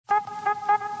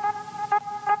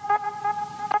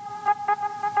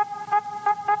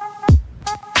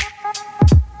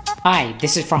Hi,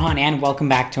 this is Farhan and welcome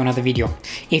back to another video.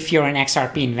 If you're an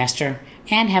XRP investor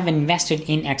and have invested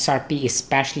in XRP,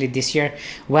 especially this year,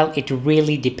 well, it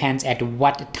really depends at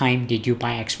what time did you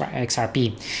buy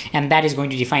XRP. And that is going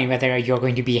to define whether you're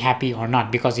going to be happy or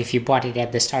not. Because if you bought it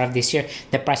at the start of this year,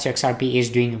 the price of XRP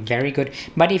is doing very good.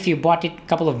 But if you bought it a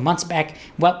couple of months back,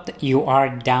 well, you are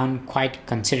down quite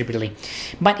considerably.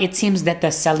 But it seems that the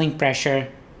selling pressure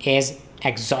is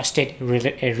exhausted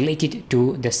related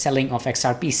to the selling of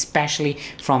XRP, especially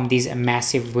from these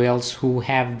massive whales who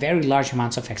have very large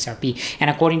amounts of XRP. And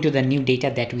according to the new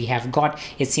data that we have got,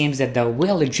 it seems that the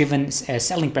whale-driven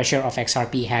selling pressure of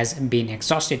XRP has been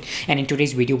exhausted. And in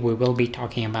today's video, we will be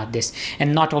talking about this.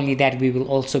 And not only that, we will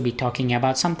also be talking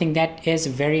about something that is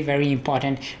very, very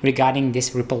important regarding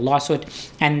this Ripple lawsuit,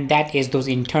 and that is those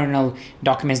internal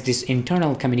documents, this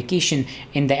internal communication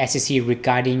in the SEC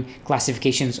regarding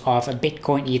classifications of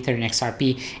Bitcoin, Ether, and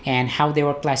XRP, and how they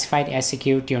were classified as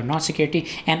security or not security,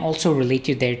 and also relate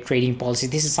to their trading policy.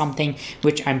 This is something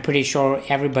which I'm pretty sure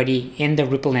everybody in the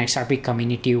Ripple and XRP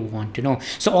community want to know.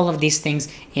 So all of these things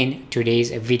in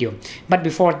today's video. But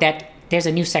before that, there's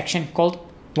a new section called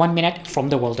 1 minute from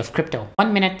the world of crypto.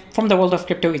 1 minute from the world of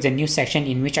crypto is a new section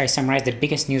in which I summarize the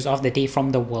biggest news of the day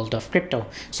from the world of crypto.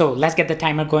 So let's get the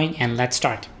timer going and let's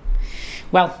start.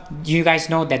 Well, you guys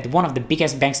know that one of the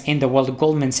biggest banks in the world,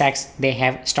 Goldman Sachs, they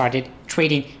have started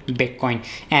trading Bitcoin.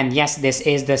 And yes, this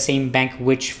is the same bank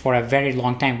which for a very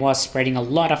long time was spreading a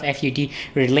lot of FUD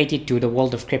related to the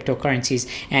world of cryptocurrencies.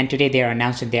 And today they are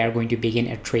announced that they are going to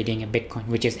begin trading Bitcoin,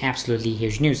 which is absolutely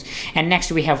huge news. And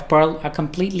next we have Pearl, a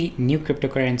completely new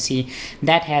cryptocurrency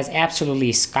that has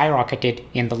absolutely skyrocketed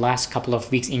in the last couple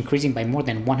of weeks, increasing by more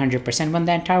than 100% when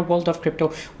the entire world of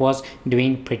crypto was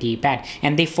doing pretty bad.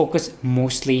 And they focus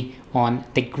mostly on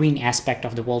the green aspect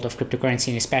of the world of cryptocurrency,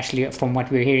 and especially from what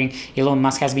we're hearing, Elon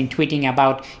Musk has been tweeting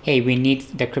about, hey, we need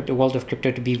the world of crypto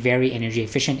to be very energy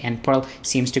efficient, and Pearl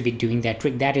seems to be doing that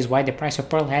trick. That is why the price of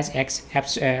Pearl has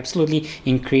absolutely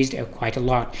increased quite a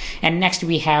lot. And next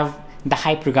we have the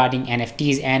hype regarding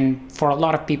NFTs, and for a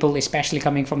lot of people, especially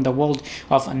coming from the world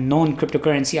of known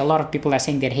cryptocurrency, a lot of people are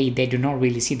saying that, hey, they do not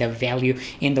really see the value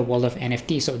in the world of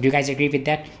NFT. So do you guys agree with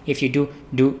that? If you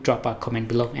do drop a comment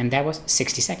below. And that was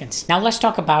 60 seconds. Now let's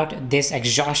talk about this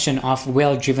exhaustion of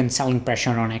whale-driven selling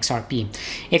pressure on XRP.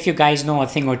 If you guys know a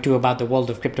thing or two about the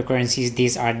world of cryptocurrencies,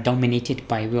 these are dominated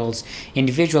by whales,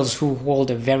 individuals who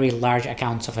hold very large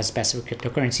accounts of a specific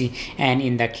cryptocurrency. And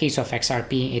in the case of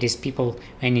XRP, it is people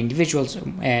and individuals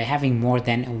having more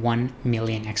than 1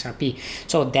 million XRP.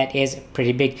 So that is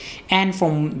pretty big. And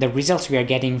from the results we are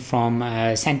getting from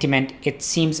Santiment, it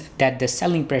seems that the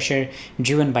selling pressure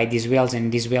driven by these whales,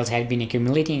 and these whales had been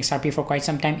accumulating XRP for quite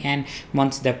some time, and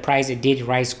once the price did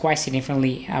rise quite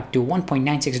significantly up to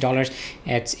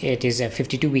 $1.96, it is a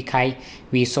 52-week high,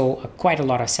 we saw quite a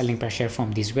lot of selling pressure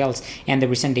from these whales, and the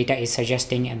recent data is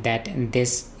suggesting that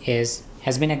this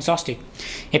has been exhausted.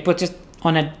 It puts it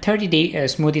on a 30-day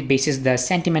smoothed basis. The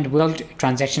Santiment whale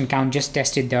transaction count just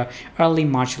tested the early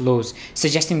March lows,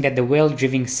 suggesting that the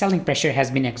whale-driven selling pressure has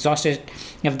been exhausted.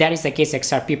 If that is the case,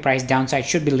 XRP price downside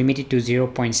should be limited to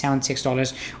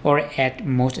 $0.76 or at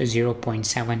most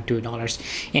 $0.72.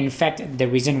 In fact, the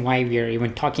reason why we are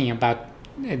even talking about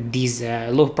these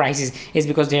low prices is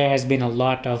because there has been a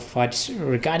lot of FUDs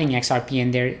regarding XRP,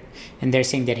 and they're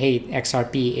saying that, hey,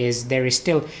 XRP is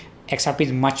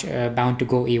much bound to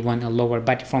go even lower,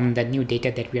 but from the new data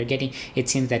that we are getting, it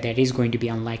seems that is going to be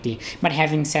unlikely. But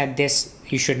having said this,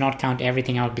 you should not count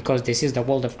everything out, because this is the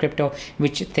world of crypto,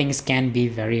 which things can be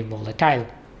very volatile.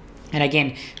 And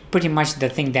again, pretty much the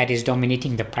thing that is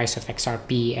dominating the price of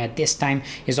XRP at this time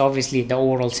is obviously the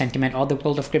overall sentiment of the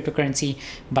world of cryptocurrency,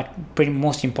 but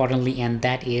most importantly, and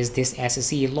that is this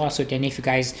SEC lawsuit. And if you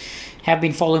guys have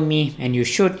been following me, and you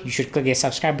should click the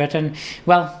subscribe button.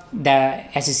 Well, the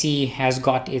SEC has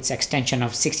got its extension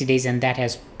of 60 days, and that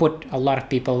has put a lot of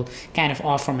people kind of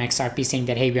off from XRP, saying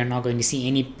that, hey, we are not going to see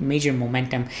any major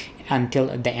momentum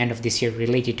until the end of this year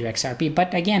related to XRP.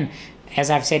 But again, as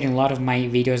I've said in a lot of my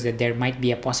videos, that there might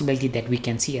be a possibility that we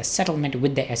can see a settlement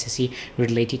with the SEC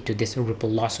related to this Ripple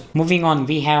lawsuit. Moving on,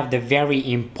 we have the very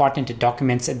important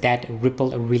documents that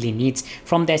Ripple really needs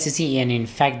from the SEC, and in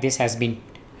fact, this has been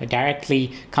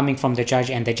directly coming from the judge,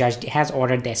 and the judge has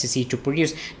ordered the SEC to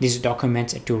produce these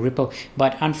documents to Ripple,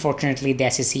 but unfortunately the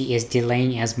SEC is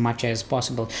delaying as much as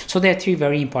possible. So there are three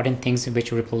very important things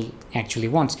which Ripple actually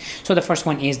wants. So the first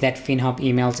one is that FinHub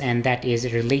emails, and that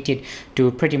is related to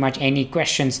pretty much any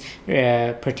questions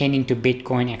pertaining to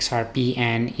Bitcoin, XRP,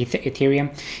 and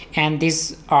Ethereum, and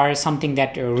these are something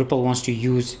that Ripple wants to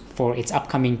use for its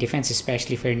upcoming defense,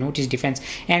 especially for notice defense.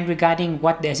 And regarding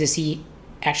what the SEC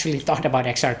actually thought about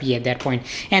XRP at that point.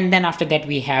 And then after that,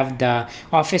 we have the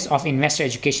Office of Investor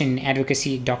Education and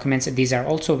Advocacy documents. These are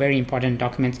also very important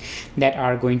documents that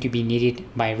are going to be needed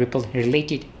by Ripple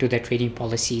related to the trading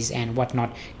policies and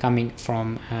whatnot coming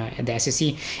from the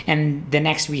SEC. And the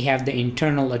next, we have the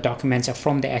internal documents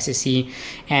from the SEC,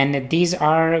 and these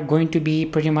are going to be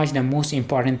pretty much the most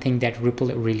important thing that Ripple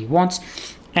really wants.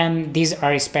 And these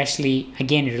are especially,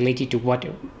 again, related to what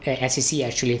SEC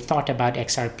actually thought about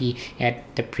XRP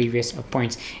at the previous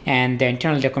points. And the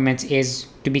internal documents is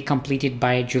to be completed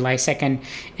by July 2nd,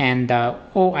 and the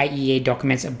OIEA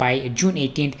documents by June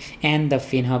 18th, and the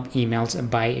FinHub emails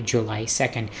by July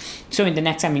 2nd. So in the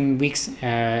next coming weeks,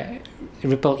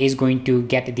 Ripple is going to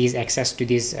get these access to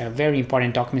these very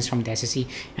important documents from the SEC,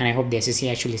 and I hope the SEC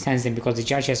actually sends them, because the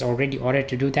judge has already ordered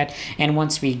to do that. And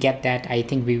once we get that, I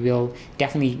think we will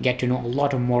definitely get to know a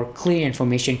lot of more clear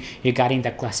information regarding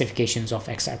the classifications of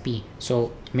XRP.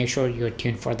 So make sure you're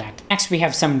tuned for that. Next, we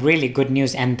have some really good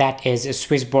news, and that is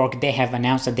Swissborg. They have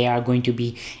announced that they are going to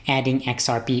be adding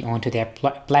XRP onto their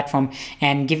platform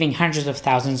and giving hundreds of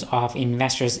thousands of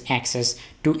investors access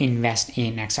to invest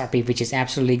in XRP, which is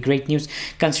absolutely great news,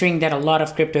 considering that a lot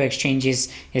of crypto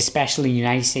exchanges, especially in the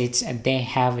United States, they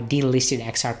have delisted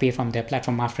XRP from their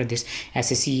platform after this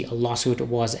SEC lawsuit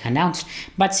was announced.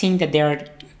 But seeing that there are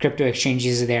crypto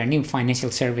exchanges, there are new financial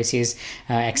services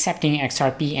accepting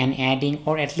XRP and adding,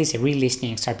 or at least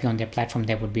relisting XRP on their platform,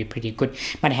 that would be pretty good.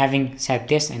 But having said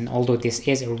this, and although this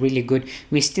is really good,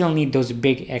 we still need those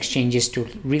big exchanges to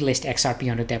relist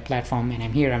XRP onto their platform. And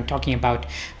I'm talking about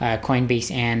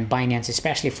Coinbase and Binance,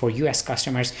 especially for US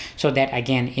customers. So that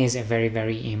again is very,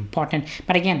 very important.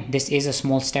 But again, this is a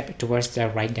small step towards the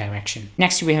right direction.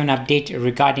 Next, we have an update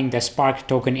regarding the Spark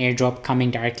token airdrop coming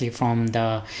directly from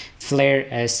the Flare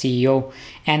CEO,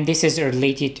 and this is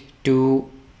related to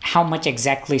how much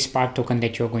exactly Spark token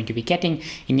that you're going to be getting.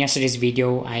 In yesterday's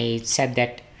video, I said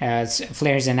that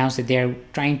Flare has announced that they're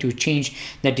trying to change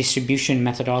the distribution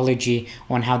methodology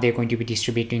on how they're going to be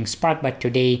distributing Spark. But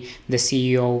today, the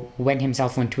CEO went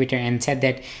himself on Twitter and said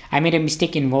that I made a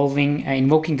mistake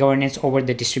invoking governance over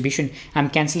the distribution. I'm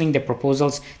canceling the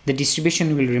proposals. The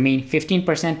distribution will remain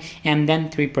 15% and then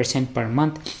 3% per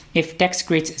month. If text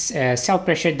creates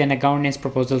self-pressure, then a governance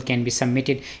proposal can be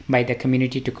submitted by the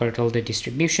community to curtail the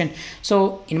distribution.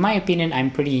 So in my opinion,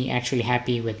 I'm pretty actually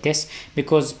happy with this,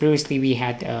 because previously we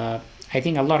had I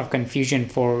think a lot of confusion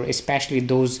for especially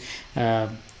those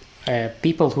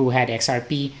people who had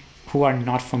XRP who are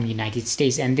not from the United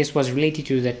States, and this was related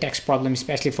to the tax problem,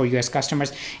 especially for US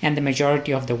customers. And the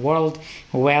majority of the world,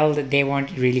 well, they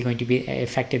weren't really going to be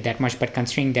affected that much. But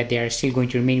considering that they are still going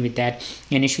to remain with that,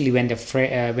 initially when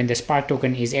the Spark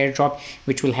token is airdropped,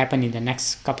 which will happen in the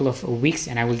next couple of weeks,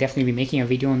 and I will definitely be making a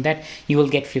video on that, you will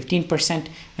get 15%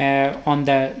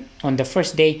 on the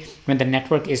first day when the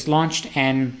network is launched,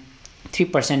 and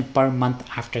 3% per month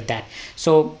after that.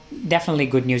 So definitely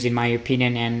good news in my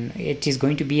opinion, and it is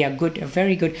going to be a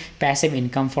very good passive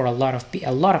income for a lot of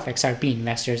XRP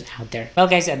investors out there. Well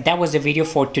guys, that was the video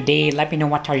for today. Let me know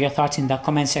what are your thoughts in the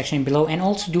comment section below, and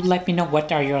also do let me know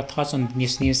what are your thoughts on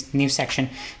this news section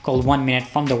called 1 minute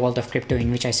from the world of crypto,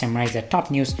 in which I summarize the top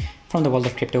news from the world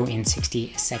of crypto in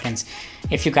 60 seconds.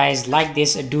 If you guys like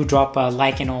this, do drop a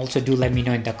like, and also do let me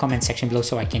know in the comment section below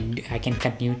so I can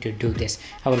continue to do this.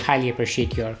 I will highly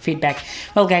appreciate your feedback.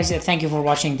 Well guys, thank you for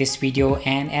watching this video,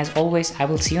 and as always, I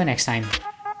will see you next time.